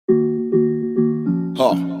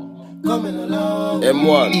Huh.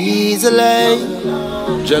 M1. Easily.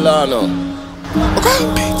 Jahllano. Okay.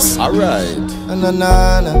 Alright. Na na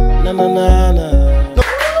na na na na na.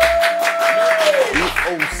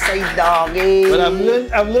 Outside doggy. But I've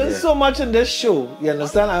learned so much in this show. You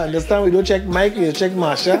understand? I understand we don't check Mike, we check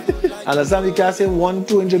Marsha. I understand we can't say 1,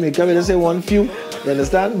 2 in Jamaica, we just say 1 few. You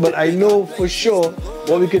understand? But I know for sure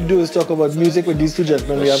what we can do is talk about music with these two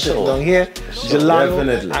gentlemen we have sitting down here, Jahllano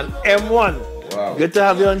and M1. Wow. Good to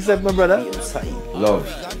have you on set, my brother. Love.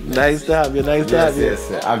 Nice to have you. Nice to have you. Yes.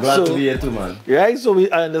 I'm glad to be here too, man. Right. So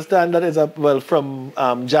I understand that it's from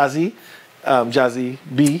Jazzy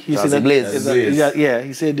B. He Jazzy said Blaze. yeah.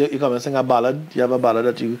 He said you come and sing a ballad. You have a ballad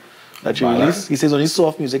that you release. He says only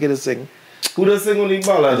soft music he does sing. Who does sing only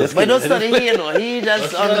ballad? But don't study here, no. He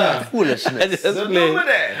just on foolishness. Just play.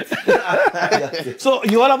 So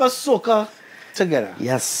you all have a soca together.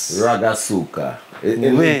 Yes. Raga soca.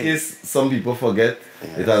 In case some people forget,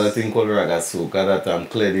 it has a thing called raga soca that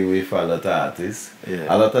cleared the way for a lot of artists. Yeah.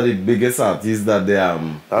 A lot of the biggest artists that they That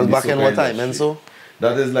was back in what time, and so?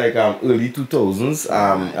 That is like early 2000s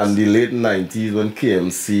and the late 90s when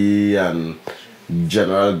KMC and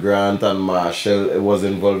General Grant and Marshall was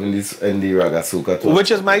involved in the raga soca too.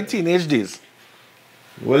 Which is my teenage days.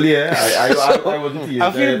 Well, yeah, I wasn't teenage.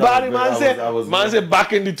 I feel bad, man said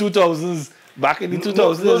back in the 2000s. Back in the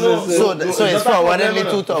 2000s. No. So it's for one in the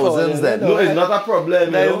 2000s then? No, it's not a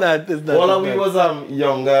problem. No, it's not. All of we was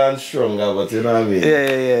younger and stronger, but you know what I mean?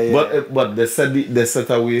 Yeah. But they set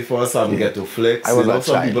away for some ghetto flex. I was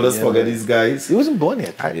some people just forget these guys. He wasn't born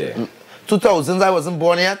yet. 2000s, I wasn't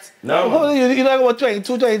born yet. No. You know what,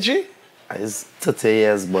 22, 23? It's 30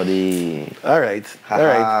 years, buddy. All right.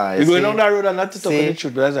 We're going down that road and not to talk the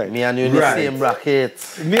truth, but that's right. Me and you in the same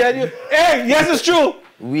bracket. Me and you. Hey, yes, it's true.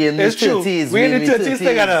 We in the 30s. We in the 30s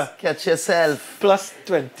together. Catch yourself. Plus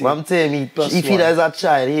 20. What I'm telling you, if he is a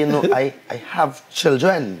child, you know, I have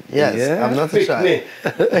children. Yes, yeah. I'm not a child.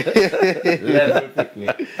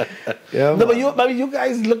 No, but you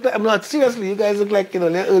guys look like, I'm not seriously, you guys look like, you know,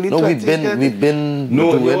 early 20s. We've been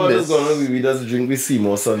no, doing you know this. We just drink with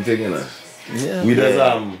Seymour something, you know. Yeah. We just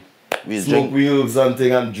we smoke herbs and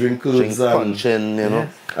thing and drink herbs and punching, you know.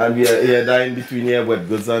 And we are here in between here wet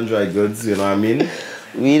goods and dry goods, you know what I mean?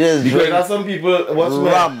 We just because there's some people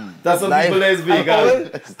rum. There's some people that is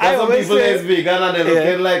vegan. That is vegan and they're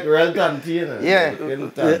looking like real tanty, you know. Yeah.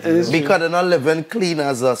 Because they're not living clean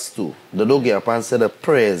as us too. They don't get up and say the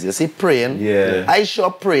prayers. You see, praying. Yeah. I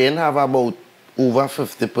sure praying have about over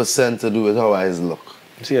 50% to do with how I look.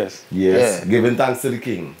 Yes. Yeah. Giving thanks to the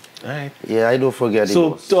king. Right. Yeah, I don't forget it.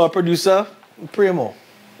 So to our producer, pray more.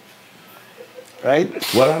 Right?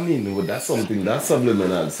 What I mean, that's something, that's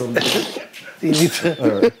subliminal. Something. You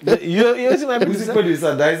see my producer? Who's the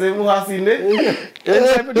producer? That is who has seen it? You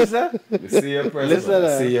see my producer? Say your prayers.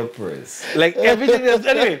 Say your prayers. Like everything else.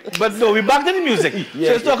 Anyway, but no, we're back to the music. So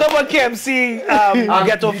let's talk about KMC,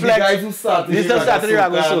 Ghetto Flex. The guys who started the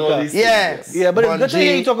Raga Soca. Yeah, but it's good to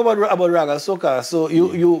hear you talk about Raga Soca. So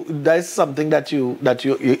you that's something that you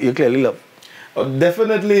clearly love.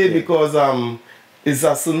 Definitely because it's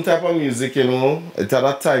a certain type of music, you know. It had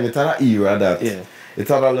a time, it had an era that it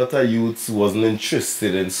had a lot of youths wasn't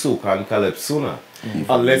interested in soca and calypso.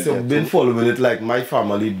 Unless you've been following it like my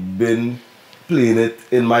family been playing it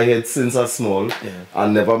in my head since I was small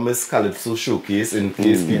and never miss Calypso Showcase in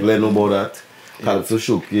case people know about that. Calypso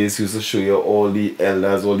Showcase used to show you all the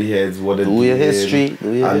elders, all the heads, what they do. Your history.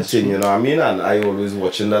 And thing, you know what I mean? And I always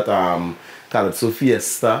watching that Calypso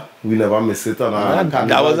Fiesta. We never miss it on Carnival.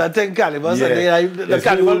 That was a thing, Carnival. The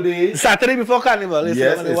Carnival day. Saturday before Carnival.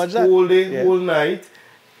 Yes, it's whole day, whole night.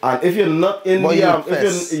 And if you're not in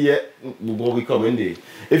before we come in there.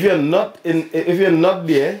 If you're not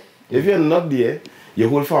there, your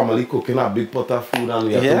whole family cooking a big pot of food and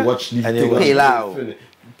we have to watch the thing.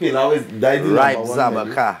 Pilau is died in Ripe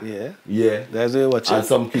Zabaka. Yeah. That's what you're watching. And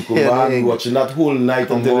some people are watching that whole night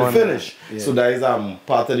until they finish. So that is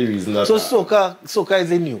part of the reason that. So soca is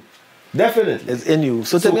in you. Definitely. It's in you.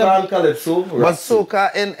 So soca and calypso. But soca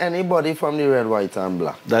in anybody from the red, white and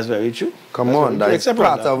black. That's very true. Come on, that's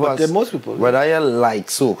part of us. Most people. Whether you like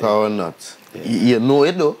soca or not. You know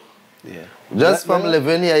it though. Yeah. Just from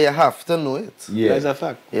living here, you have to know it. Yeah. That's a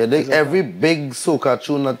fact. Yeah, every big soca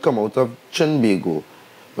tune that come out of Trinbago,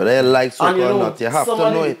 whether you like soca or not, you have to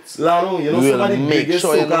know it. Lano, you know somebody biggest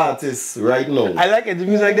soca artists right now. I like it. The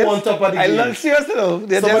music like this. On top of the game. I love seriously though.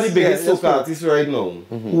 Somebody biggest soca artists right now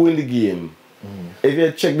who in the game. If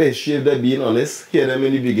you check the history of them being honest, hear them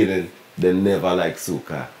in the beginning, they never like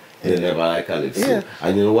soca. They never like calypso. Yeah.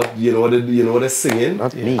 And you know what they're singing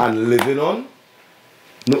not me. and living on?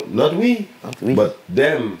 No, not we. Not we. But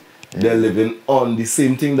them they're living on the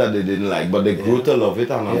same thing that they didn't like, but they grew to love it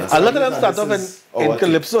and understand. A lot of them start off in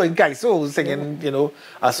calypso, in kaiso, singing, you know,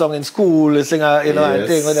 a song in school, sing a, you know, a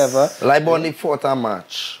thing, whatever. Like on the 4th of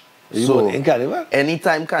March. So, in carnival?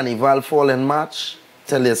 Anytime carnival fall in March,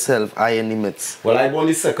 tell yourself, I in the midst. Well, like on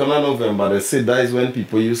the 2nd of November, they say that is when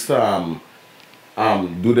people used to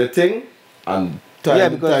do the thing and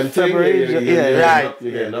because February, right.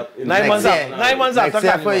 You end up in 9 months after. 9 months after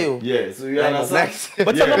carnival. For you. Yeah, so you understand.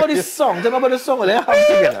 But tell me about this song. Tell me about the song. They have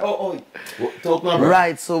together. Talk now, bro.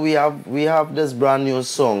 Right, so we have this brand new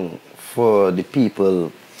song for the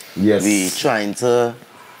people. Yes. We trying to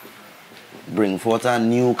bring forth a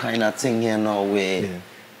new kind of thing here now where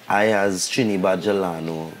I as Joins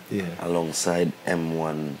Jahllano alongside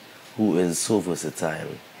M1, who is so versatile.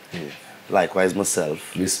 Yeah. Likewise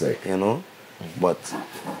myself. Respect. You know? But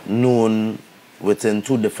known within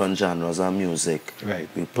 2 different genres of music. Right.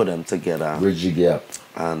 We put them together. Bridge the gap.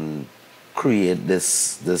 And create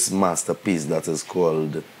this masterpiece that is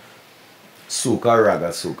called Soca, Raga,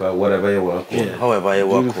 Soca, whatever you want to call it. However you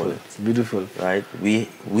want to call it. It's beautiful. Right? We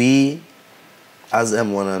as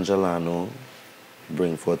M1 and Jahllano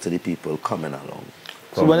bring forth to the people coming along.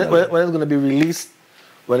 So when it's going to be released?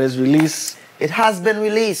 When it's released? It has been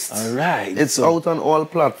released. All right. It's out on all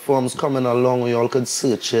platforms coming along. You all could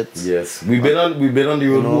search it. Yes. We've been on the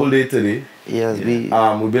road all day today. Yes, we've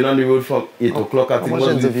been on the road from 8 o'clock. I think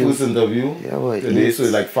was the first interview today. So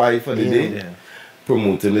it's like 5 for the day. Yeah.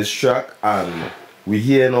 Promoting this track and we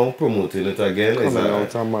here now promoting it again. Coming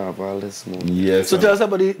out on marvelous mode. Yes. So tell us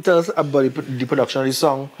about the production of the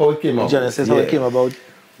song. How it came about. Genesis, how it came about.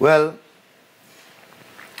 Well,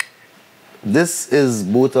 this is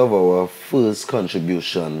both of our first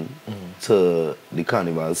contribution to the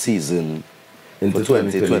carnival season into for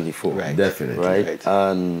 2024. Right. Definitely. Right?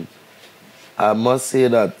 And I must say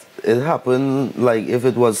that it happened like if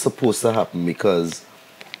it was supposed to happen because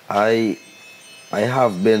I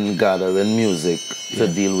have been gathering music to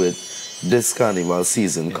deal with this carnival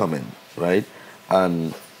season coming, right?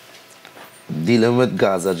 And dealing with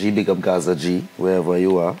Gaza G, big up Gaza G, wherever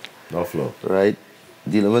you are. No flow. Right?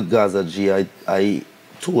 Dealing with Gaza G, I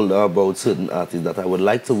told her about certain artists that I would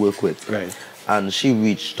like to work with. Right. And she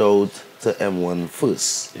reached out to M1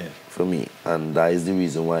 first for me. And that is the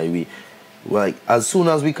reason why we, like, as soon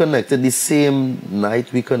as we connected, the same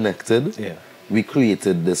night we connected, we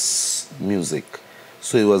created this music.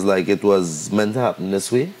 So it was like it was meant to happen this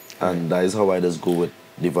way. And that is how I just go with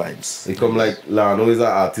the vibes. It come like Lano is an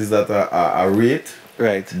artist that I rate.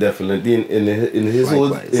 Right. Definitely in his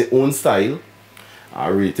own style. I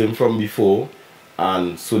rate him from before,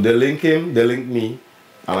 and so they link him, they link me,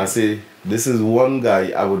 and I say, this is one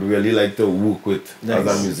guy I would really like to work with as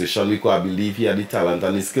a musician because I believe he had the talent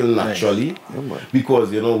and the skill naturally, because,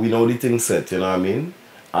 you know, we know the thing set, you know what I mean,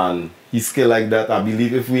 and his skill like that, I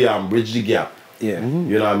believe if we bridge the gap, you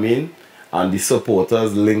know what I mean, and the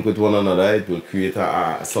supporters link with one another, it will create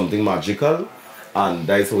something magical, and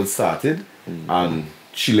that's how it started, and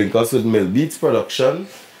she linked us with Mill Beats production,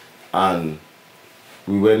 and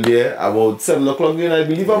we went there about 7 o'clock, I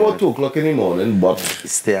believe about 2 o'clock in the morning, but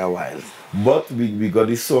stay a while. But we got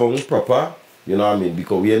the song proper, you know what I mean,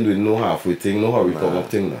 because we ain't doing no halfway thing, no hurry come up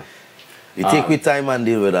thing now. We take with time and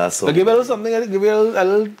deal with us. So. Give you a little something, give you a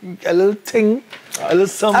little thing, a little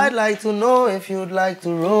something. I'd like to know if you'd like to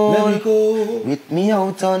roll. Let me go. With me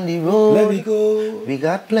out on the road. Let me go. We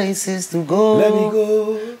got places to go. Let me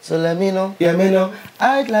go. So let me know. Yeah, me know.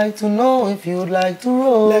 I'd like to know if you'd like to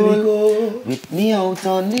roll. Let me go. With me out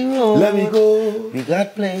on the road. Let me go. We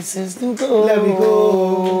got places to go. Let me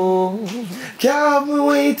go. Can't be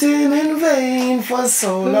waiting in vain for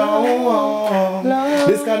so long.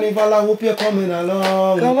 This carnival, I hope you're coming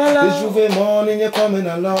along. Come along. This Juve morning, you're coming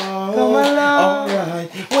along. Come along.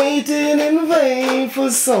 Alright. Waiting in vain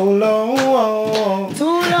for so long. Too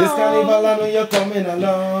long. This carnival, I know you're coming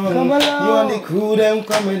along. Come along. You and the crew, them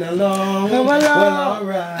coming along. Come along. Well,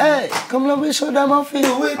 alright. Hey, come along, we show them how to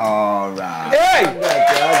do it. Alright. Hey!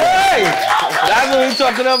 Hey! That's what we're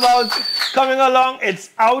talking about. Coming along,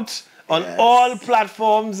 it's out on all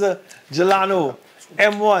platforms. Jahllano,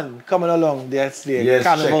 M1, coming along. That's the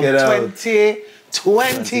Carnival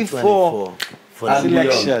 2024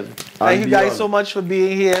 selection. Thank you guys so much for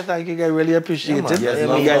being here. Thank you guys, really appreciate it. Yes, you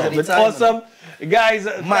guys have been awesome. Guys,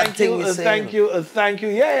 thank you.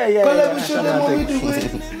 Yeah.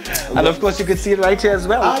 And of course, you can see it right here as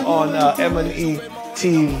well on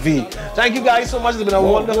M&ETV. Thank you guys so much. It's been a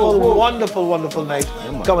wonderful night.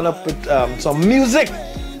 Coming up with some music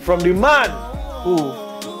from the man who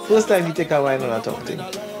first time he take a wine on our talk thing.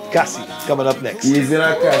 Cassie, coming up next. Easy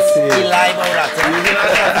na Cassie. He lied about that. Easy na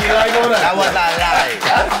Cassie, he lied about that. That was a lie.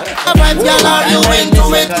 Vibes, girl, are you into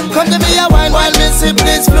it? Come to me a wine while me sip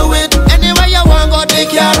this fluid. Anywhere you want, go take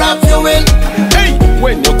care of you will. Hey,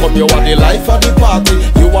 when you come, you want the life of the party.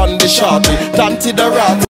 You want the shorty, Tanti the rat.